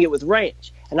 confusing it with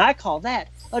ranch. And I call that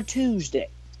a Tuesday.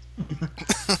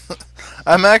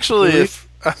 I'm actually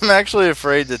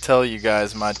afraid to tell you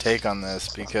guys my take on this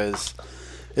because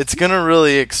it's going to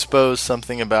really expose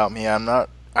something about me. I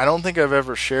don't think I've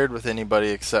ever shared with anybody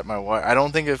except my wife. I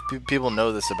don't think if people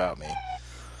know this about me.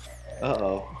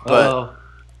 But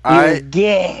You're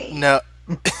gay. No.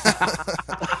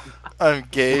 I'm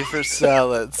gay for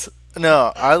salads.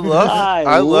 No, I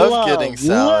love getting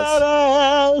salads.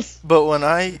 Lettuce. But when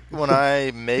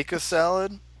I make a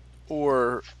salad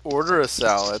or order a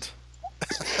salad,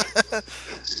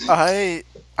 I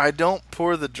don't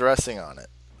pour the dressing on it.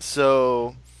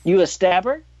 So you a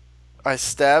stabber? I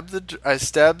stab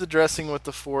the dressing with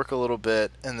the fork a little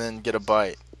bit and then get a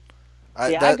bite.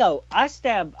 I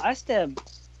stab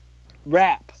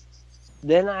wrap,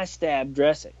 then I stab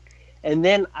dressing, and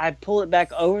then I pull it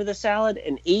back over the salad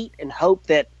and eat and hope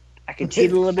that I can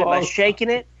cheat a little bit by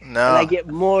shaking it. No, and I get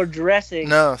more dressing.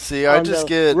 No, see, I just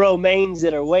get romaines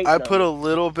that are waiting. I put a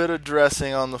little bit of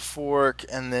dressing on the fork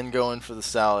and then go in for the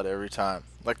salad every time.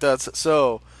 Like that's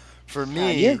so. For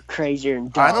me, you're crazier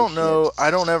than dog I don't know. shit.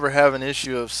 I don't ever have an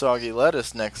issue of soggy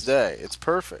lettuce next day. It's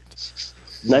perfect.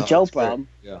 Not your problem.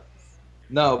 Yeah.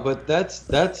 No, but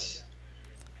that's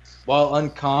while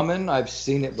uncommon, I've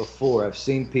seen it before. I've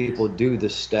seen people do the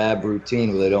stab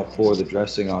routine where they don't pour the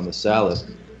dressing on the salad.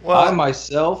 Well, I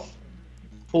myself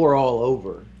pour all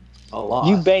over a lot.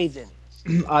 You bathe in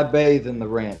it. I bathe in the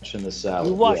ranch and the salad.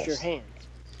 You wash your hands.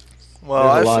 Well,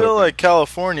 I feel like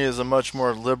California is a much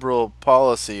more liberal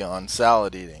policy on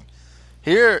salad eating.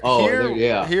 Here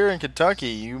in Kentucky,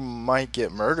 you might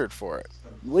get murdered for it.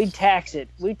 We tax it.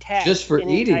 We tax just for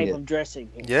any eating type it. of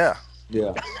dressing. Here.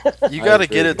 Yeah. You got to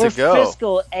get it to go. We're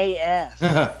fiscal AF.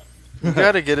 You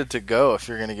got to get it to go if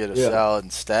you're going to get a salad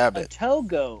and stab it. A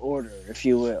Togo order, if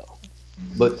you will.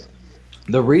 But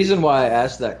the reason why I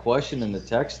asked that question in the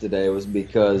text today was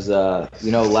because,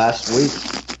 last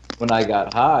week when I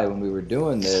got high, when we were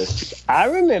doing this. I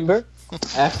remember.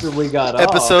 After we got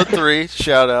Episode 3,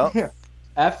 shout out.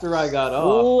 after I got off,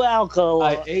 Oh, alcohol.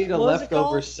 I ate a What was it leftover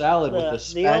called? salad with a The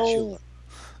spatula. old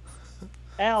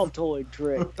Altoid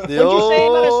trick. The What'd you say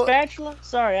about a old- spatula?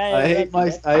 Sorry, I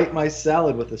interrupted you. ate my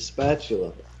salad with a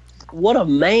spatula. What a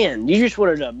man. You just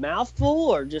wanted a mouthful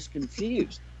or just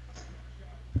confused?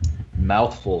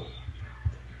 Mouthful.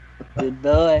 Good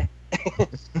boy.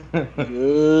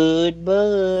 Good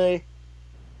boy.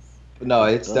 No,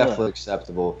 it's definitely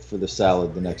acceptable for the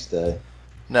salad the next day.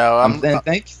 No, And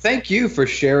thank you for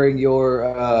sharing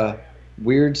your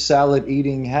weird salad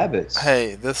eating habits.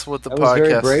 Hey, this is what the That was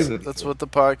very brave podcast. of That's you. what the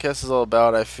podcast is all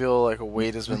about. I feel like a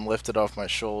weight has been lifted off my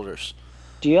shoulders.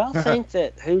 Do y'all think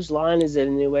that Whose Line Is It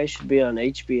Anyway should be on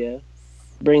HBO?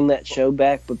 Bring that show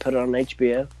back, but put it on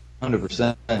HBO?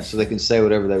 100%. So they can say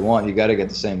whatever they want. You got to get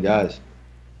the same guys.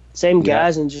 Same Yeah.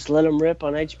 guys and just let them rip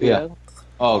on HBO? Yeah.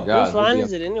 Oh God. Whose Line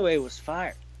Is It Anyway was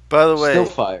fire. By the way, Still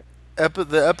fire.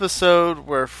 the episode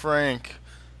where Frank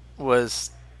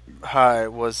was high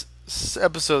was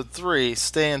episode 3.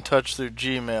 Stay in touch through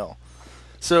Gmail.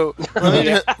 So let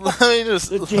me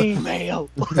just The Gmail.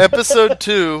 Episode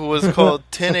 2 was called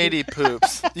 1080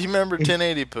 Poops. Do you remember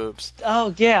 1080 Poops?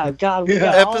 Oh, yeah. God, we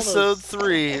got all Episode those.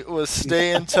 3 was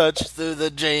Stay in Touch through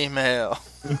the Gmail.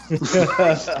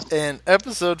 And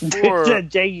episode 4 The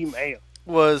Gmail.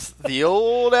 was the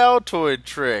old Altoid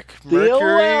trick. The old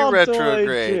Mercury Altoid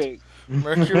retrograde. trick.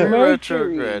 Mercury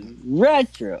retrograde.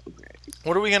 Retrograde.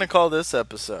 What are we gonna call this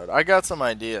episode? I got some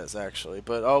ideas actually,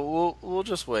 but we'll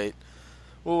just wait.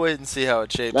 We'll wait and see how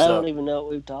it shapes I up. don't even know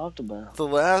what we've talked about. The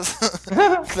last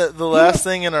the last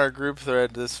thing in our group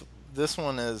thread, this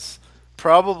one is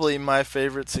probably my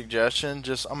favorite suggestion.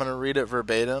 I'm gonna read it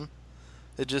verbatim.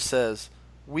 It just says,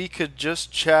 "We could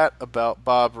just chat about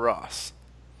Bob Ross."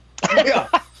 Yeah.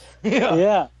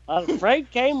 Yeah. Frank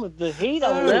came with the heat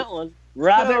on that one.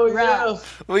 Robert Oh, Ross.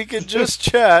 We could just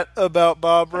chat about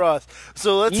Bob Ross.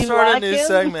 So let's You start a like new him?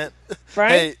 segment.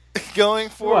 Frank? Hey, going Oh,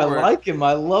 forward. I like him.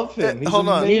 I love him. He's Hold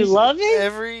on. You amazing. love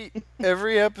him?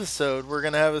 Every episode we're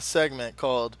gonna have a segment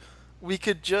called "We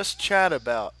Could Just Chat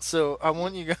About." So I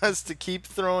want you guys to keep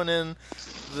throwing in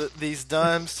these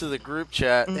dimes to the group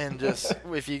chat, and just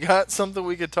if you got something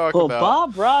we could talk Well, about.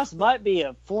 Bob Ross might be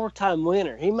a 4-time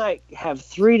winner. He might have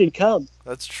 3 to come.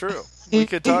 That's true. We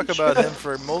could talk about him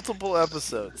for multiple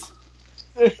episodes.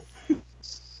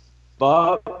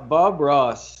 Bob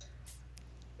Ross.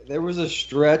 There was a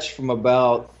stretch from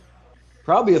about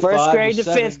probably a 1st 5 grade to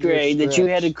 7 5th grade year that you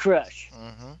stretch. had a crush.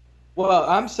 Hmm. Well,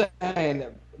 I'm saying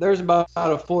there's about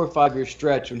a 4 or 5 year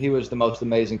stretch when he was the most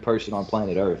amazing person on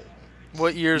planet Earth.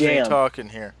 What years are you Damn. talking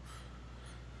here?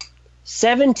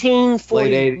 Late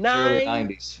 80s, early 1749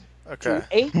 90s. Okay. to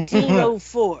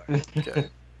 1804. Okay.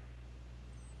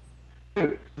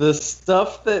 The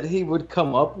stuff that he would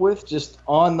come up with just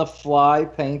on the fly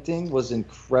painting was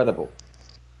incredible.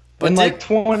 But In did- like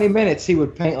 20 minutes, he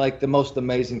would paint like the most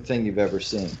amazing thing you've ever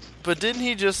seen. But didn't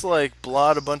he just like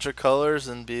blot a bunch of colors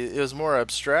and it was more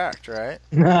abstract, right?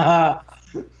 So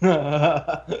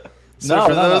So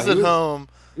for those at he was, home,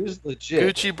 he was legit.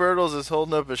 Gucci Bertles is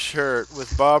holding up a shirt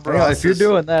with Bob Hang on, Ross's if you're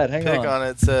doing that, hang pic on. on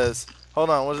it. Says, hold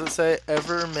on, what does it say?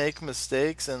 Ever make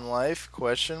mistakes in life?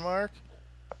 Question mark.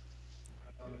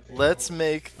 Let's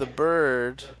make them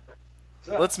birds.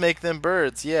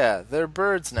 Yeah, they're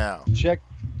birds now. Check.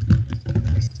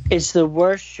 It's the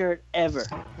worst shirt ever.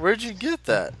 Where'd you get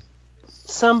that?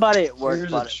 Somebody at work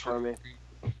Here's bought a it for me.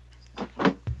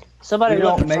 Somebody We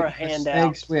don't looking make for a handout.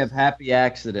 mistakes. We have happy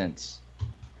accidents.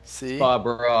 See, Bob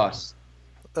Ross.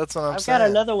 that's what I'm I've saying. got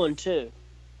another one too.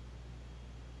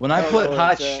 When I Oh, put Lord,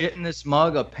 hot Jack. shit in this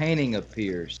mug, a painting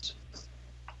appears.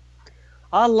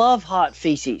 I love hot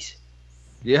feces.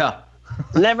 Yeah.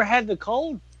 Never had the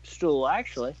cold stool,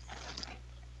 actually.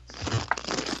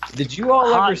 Did you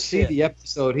all Hot ever see shit. the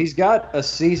episode? He's got a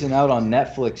season out on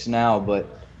Netflix now, but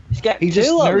He's got he just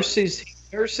two of them.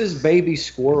 nurses baby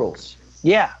squirrels.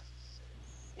 Yeah.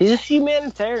 He's a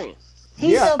humanitarian.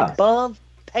 He's Yeah. above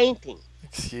painting.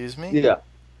 Excuse me. Yeah.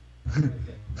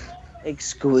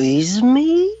 Excuse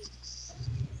me?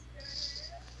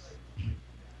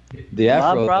 The Bob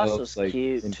afro Ross though, was like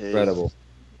cute, too. incredible.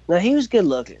 Now, he was good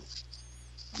looking.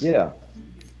 Yeah.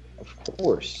 Of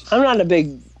course. I'm not a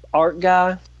big art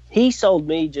guy. He sold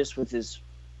me just with his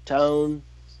tone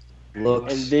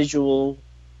Looks. and visual.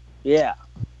 Yeah.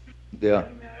 Yeah.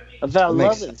 I fell in Makes love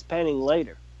with sense. his painting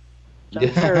later. I'm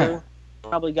Yeah. sure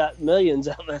probably got millions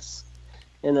of us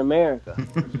in America.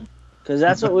 Because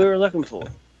that's what we were looking for.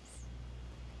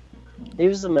 He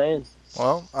was the man.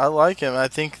 Well, I like him. I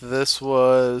think this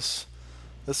was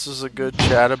a good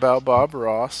chat about Bob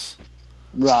Ross.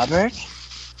 Robert?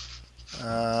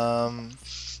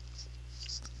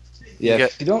 Yeah, You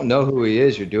if you don't know who he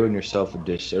is, you're doing yourself a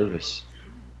disservice.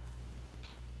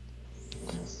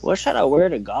 What should I wear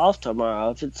to golf tomorrow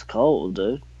if it's cold,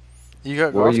 dude? You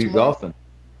got Where are golf you tomorrow? golfing?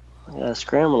 I gotta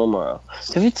scramble tomorrow.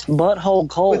 If it's butthole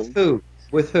cold, With who?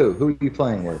 With who? Who are you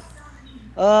playing with?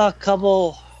 a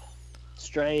couple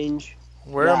strange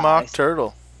Wear a mock guys.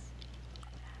 turtle.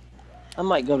 I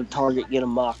might go to Target get a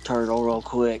mock turtle real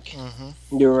quick.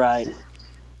 Mm-hmm. You're right.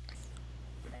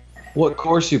 What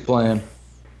course you playing?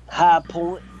 High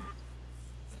Point.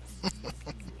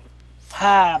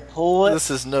 High Point. This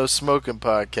is no smoking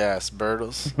podcast,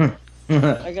 Bertles.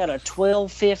 I got a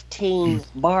 12:15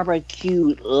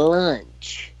 barbecue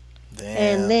lunch. Damn.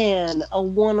 And then a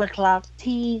 1 o'clock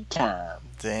tea time.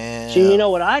 Damn. So you know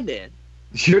what I did?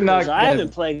 You're not. Because I haven't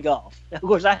played golf. Of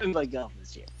course, I haven't played golf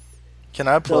this year. Can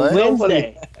I So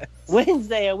play?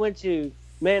 Wednesday I went to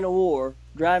Man of War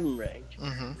driving range.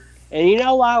 Mm-hmm. And you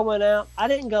know why I went out? I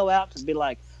didn't go out to be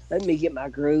like, let me get my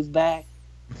groove back.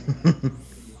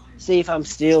 See if I'm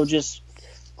still just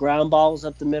ground balls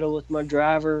up the middle with my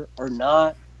driver or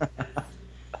not.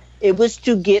 It was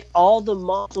to get all the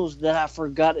muscles that I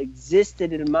forgot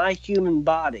existed in my human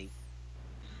body.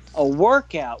 A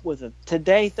workout with a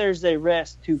today, Thursday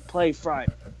rest to play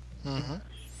Friday. Mm-hmm.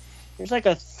 There's like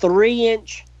a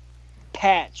 3-inch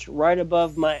patch right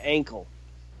above my ankle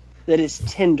that is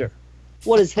tender.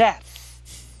 What is that?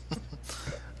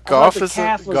 Golf is a I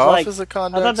contact thought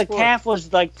the sport. calf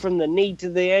was like from the knee to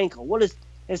the ankle. What is?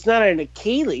 It's not an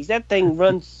Achilles. That thing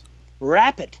runs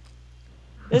rapid.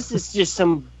 This is just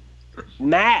some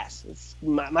mass. It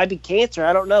might be cancer.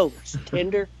 I don't know. It's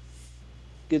tender.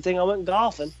 Good thing I went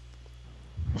golfing.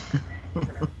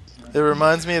 It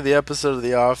reminds me of the episode of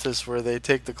The Office where they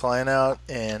take the client out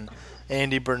and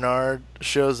Andy Bernard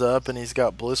shows up and he's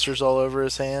got blisters all over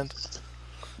his hand.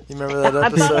 You remember that I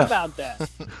episode? thought about that.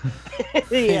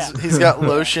 Yeah. He's got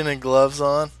lotion and gloves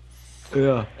on.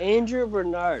 Yeah. Andrew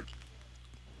Bernard.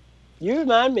 You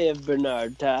remind me of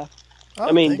Bernard, Ty. Oh,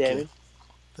 I mean, thank Danny. you.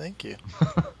 Thank you.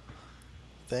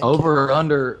 Thank Over or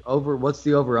under? Over. What's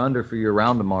the over under for your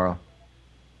round tomorrow?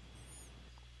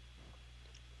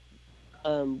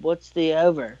 What's the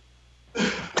over?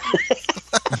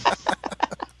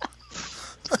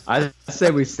 I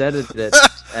say we set it at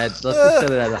let's just set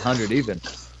it at 100 even.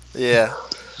 you. Yeah.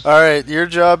 All right. Your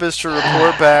job is to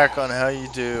report back on how you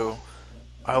do.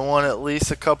 I want at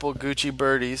least a couple Gucci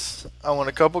birdies.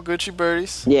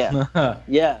 Yeah.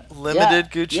 Yeah. Limited Yeah.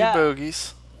 Gucci Yeah.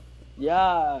 bogeys.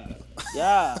 Yeah.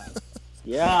 Yeah.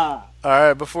 Yeah. All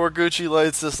right. Before Gucci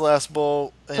lights this last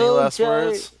bowl, any last Coach.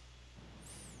 words?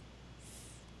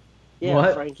 Yeah,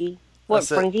 What? Frankie. What,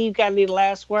 That's it. Frankie? You got any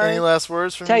last words? Any last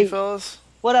words from Tell you you- fellas?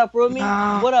 What up, Roomy?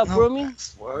 What up, Roomy?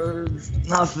 Words.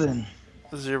 Nothing.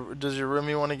 Does your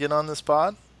roomie want to get on this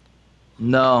pod?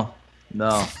 No. He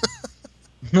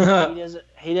doesn't.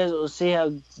 Well, see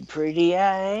how pretty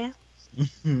I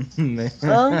am.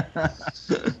 Huh?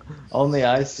 Only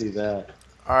I see that.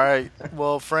 All right.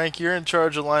 Well, Frank, you're in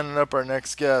charge of lining up our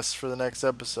next guest for the next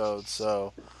episode.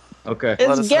 So, Okay. Let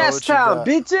us It's know gas what you time, got.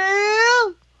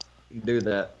 bitches. Do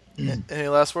that. any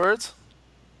last words?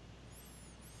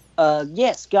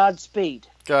 Yes. Godspeed.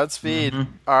 Godspeed. Mhm.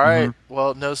 All right.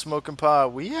 Well, no smoking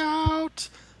pod. We out.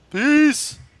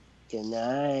 Peace. Good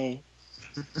night.